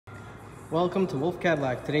Welcome to Wolf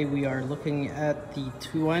Cadillac. Today we are looking at the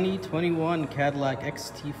 2021 Cadillac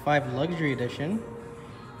XT5 Luxury Edition.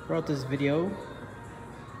 Throughout this video,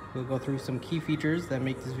 we'll go through some key features that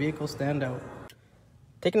make this vehicle stand out.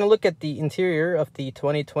 Taking a look at the interior of the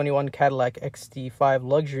 2021 Cadillac XT5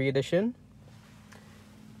 Luxury Edition.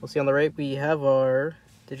 We'll see on the right we have our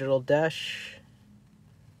digital dash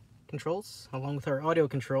controls along with our audio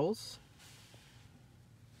controls.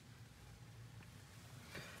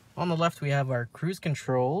 On the left we have our cruise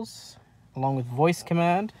controls along with voice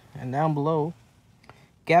command, and down below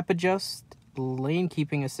gap adjust, lane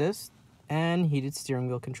keeping assist, and heated steering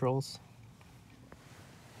wheel controls.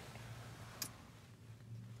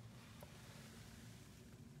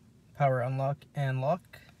 Power unlock and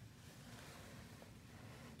lock.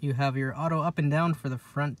 You have your auto up and down for the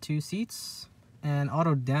front two seats and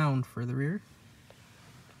auto down for the rear.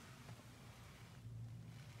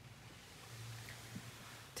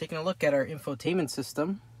 Taking a look at our infotainment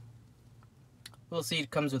system, we'll see it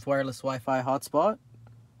comes with wireless Wi-Fi hotspot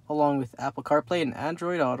along with Apple CarPlay and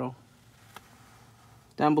Android Auto.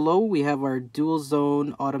 Down below we have our dual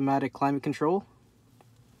zone automatic climate control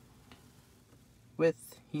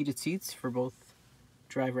with heated seats for both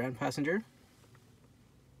driver and passenger.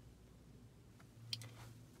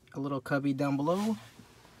 A little cubby down below,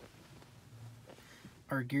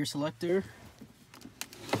 our gear selector,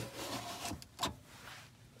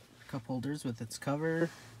 cup holders with its cover,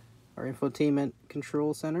 our infotainment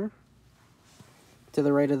control center. To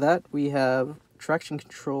the right of that we have traction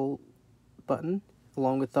control button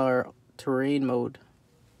along with our terrain mode.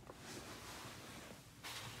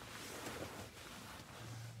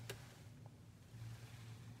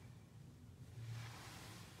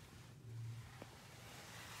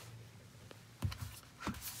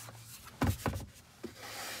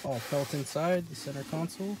 All felt inside the center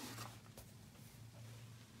console.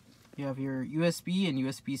 You have your USB and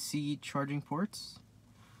USB-C charging ports,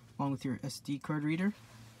 along with your SD card reader.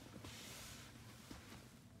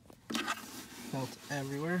 Felt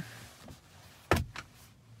everywhere.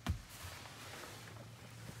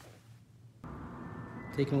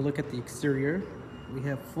 Taking a look at the exterior, we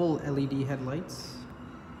have full LED headlights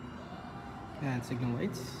and signal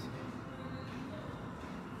lights.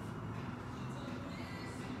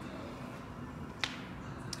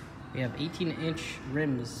 We have 18-inch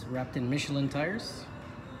rims wrapped in Michelin tires.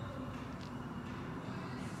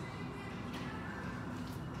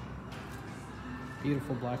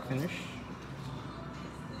 Beautiful black finish.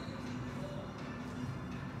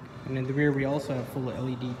 And in the rear we also have full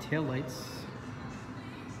LED taillights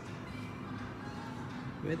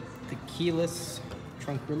with the keyless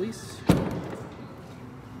trunk release.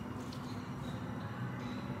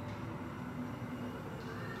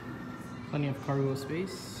 Plenty of cargo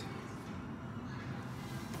space.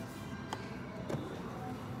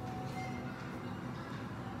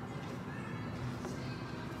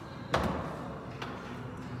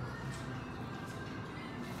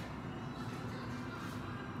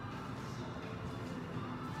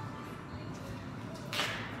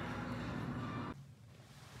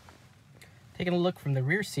 Taking a look from the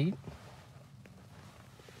rear seat,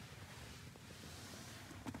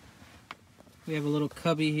 we have a little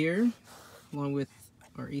cubby here along with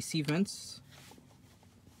our AC vents.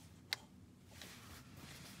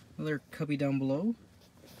 Another cubby down below.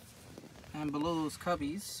 And below those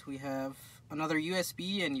cubbies we have another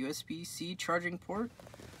USB and USB-C charging port.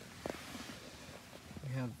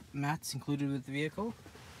 We have mats included with the vehicle.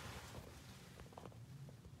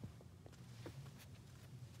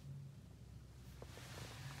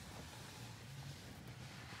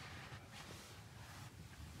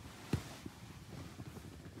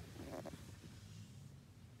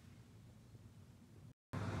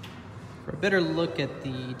 For a better look at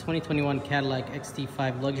the 2021 Cadillac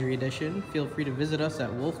XT5 Luxury Edition, feel free to visit us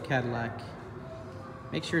at Wolf Cadillac.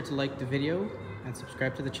 Make sure to like the video and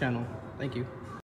subscribe to the channel. Thank you.